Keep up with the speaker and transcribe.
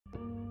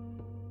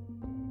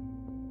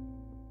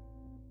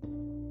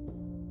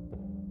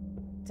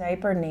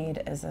Diaper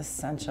need is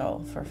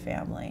essential for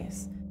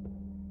families.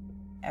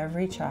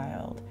 Every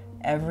child,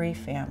 every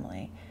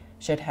family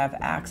should have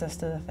access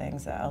to the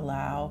things that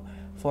allow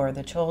for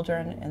the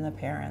children and the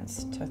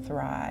parents to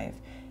thrive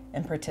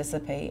and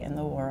participate in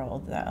the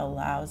world that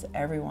allows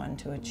everyone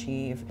to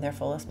achieve their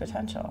fullest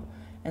potential.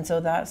 And so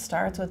that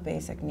starts with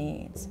basic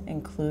needs,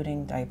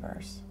 including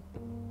diapers.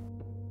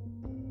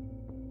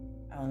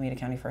 Alameda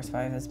County First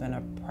Five has been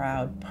a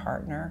proud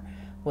partner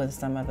with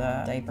some of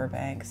the diaper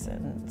banks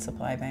and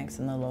supply banks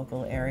in the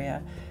local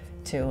area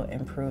to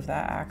improve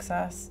that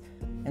access.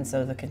 And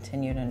so the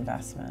continued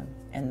investment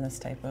in this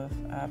type of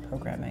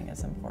programming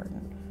is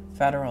important,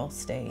 federal,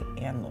 state,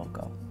 and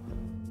local.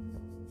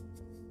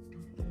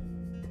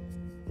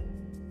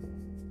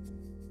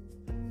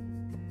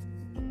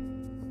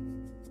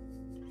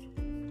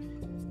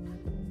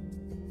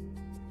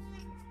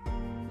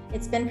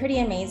 It's been pretty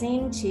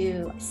amazing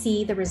to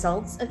see the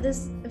results of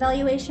this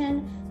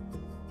evaluation.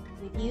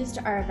 We've used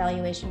our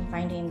evaluation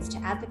findings to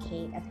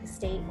advocate at the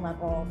state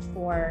level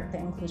for the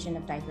inclusion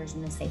of diapers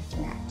in the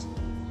safety net.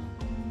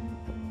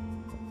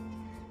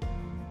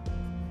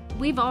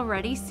 We've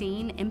already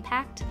seen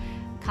impact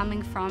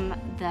coming from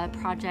the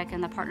project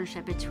and the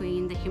partnership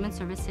between the Human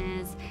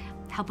Services,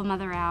 Help a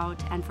Mother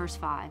Out, and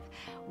First Five.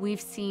 We've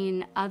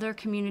seen other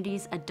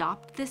communities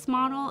adopt this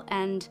model,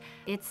 and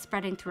it's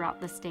spreading throughout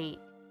the state.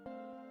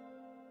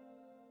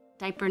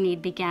 Diaper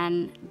need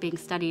began being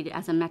studied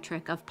as a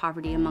metric of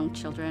poverty among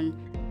children.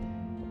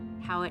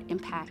 How it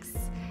impacts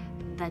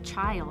the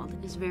child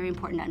is very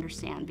important to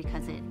understand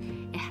because it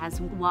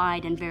has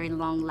wide and very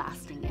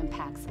long-lasting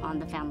impacts on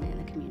the family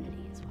and the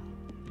community as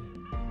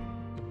well.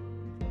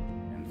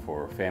 And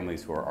for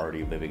families who are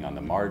already living on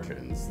the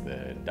margins,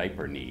 the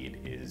diaper need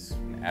is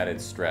an added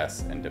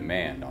stress and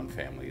demand on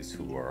families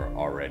who are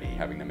already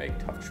having to make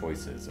tough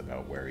choices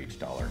about where each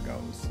dollar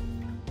goes.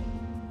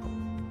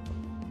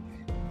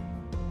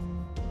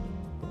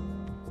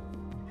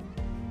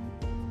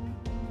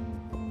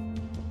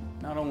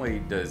 Not only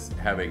does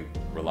having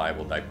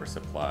reliable diaper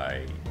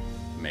supply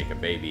make a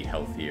baby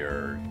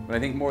healthier, but I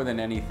think more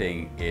than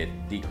anything, it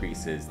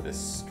decreases the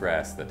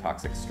stress, the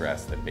toxic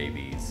stress that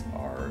babies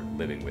are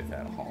living with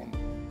at home.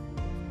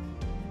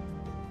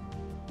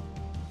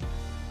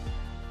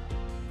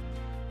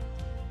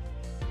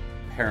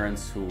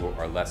 Parents who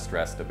are less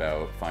stressed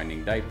about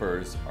finding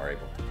diapers are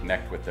able to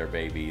connect with their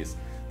babies.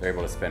 They're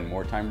able to spend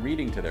more time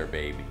reading to their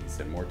babies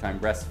and more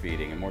time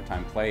breastfeeding and more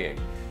time playing.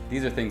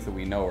 These are things that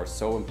we know are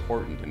so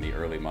important in the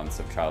early months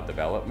of child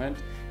development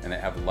and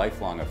that have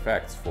lifelong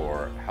effects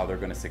for how they're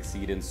going to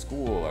succeed in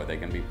school. Are they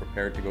going to be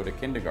prepared to go to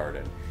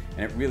kindergarten?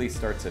 And it really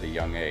starts at a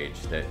young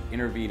age, that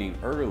intervening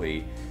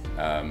early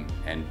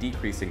and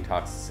decreasing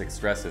toxic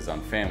stresses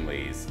on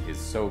families is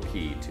so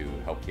key to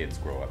help kids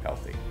grow up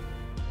healthy.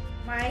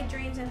 My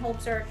dreams and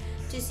hopes are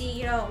to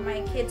see,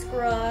 my kids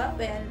grow up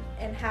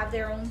and have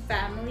their own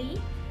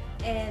family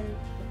and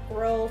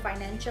grow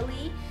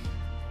financially.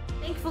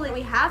 Thankfully,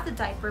 we have the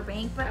diaper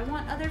bank, but I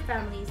want other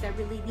families that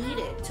really need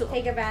it to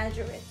take advantage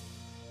of it.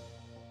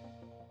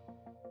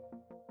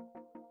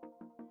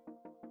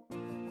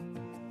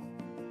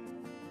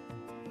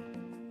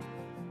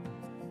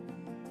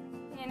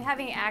 And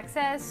having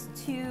access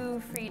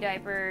to free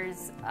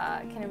diapers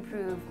can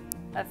improve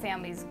a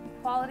family's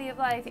quality of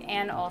life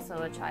and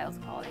also a child's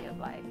quality of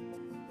life.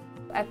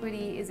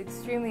 Equity is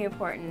extremely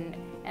important,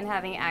 and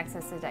having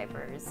access to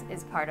diapers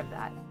is part of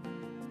that.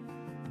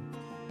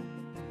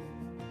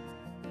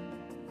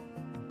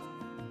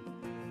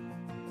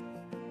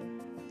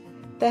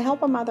 The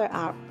Help a Mother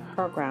Out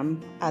program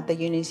at the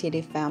Union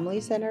City Family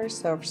Center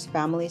serves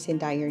families in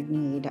dire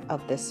need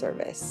of this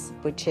service,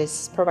 which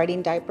is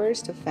providing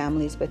diapers to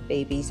families with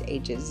babies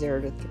ages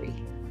 0 to 3.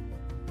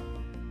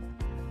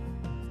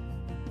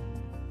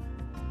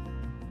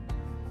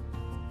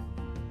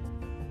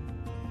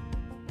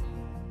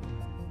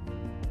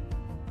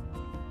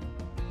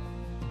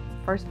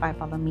 First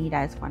Five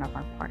Alameda is one of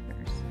our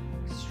partners.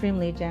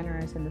 Extremely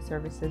generous in the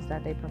services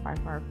that they provide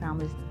for our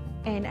families.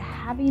 And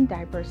having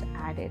diapers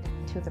added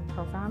to the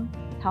program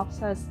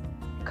helps us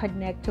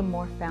connect to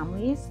more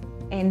families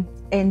and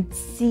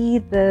see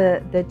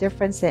the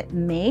difference it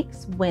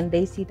makes when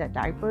they see that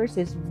diapers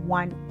is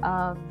one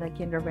of the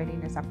kinder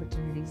readiness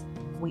opportunities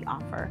we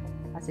offer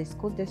as a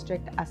school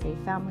district, as a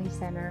family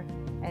center,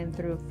 and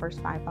through First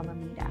Five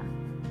Alameda.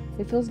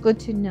 It feels good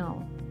to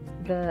know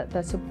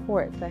the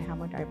support that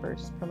HAMO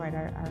diapers provide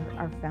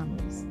our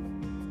families.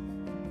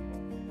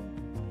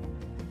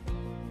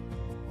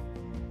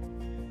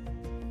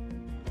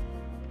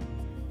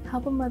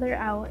 Help a Mother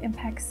Out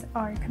impacts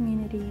our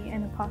community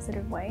in a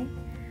positive way.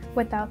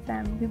 Without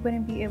them, we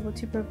wouldn't be able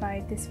to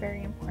provide this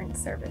very important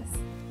service.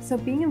 So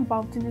being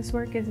involved in this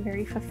work is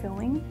very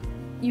fulfilling.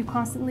 You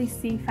constantly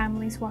see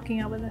families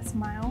walking out with a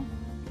smile.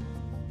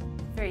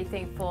 Very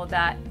thankful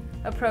that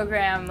a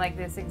program like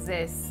this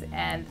exists,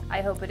 and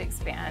I hope it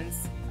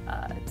expands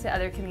to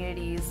other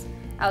communities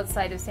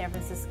outside of San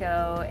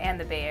Francisco and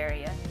the Bay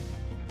Area.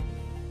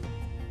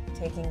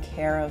 Taking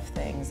care of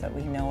things that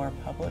we know are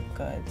public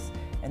goods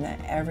and that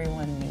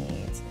everyone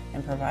needs,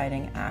 and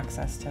providing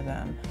access to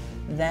them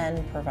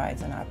then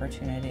provides an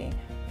opportunity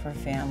for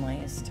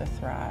families to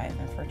thrive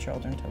and for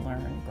children to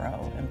learn,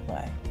 grow,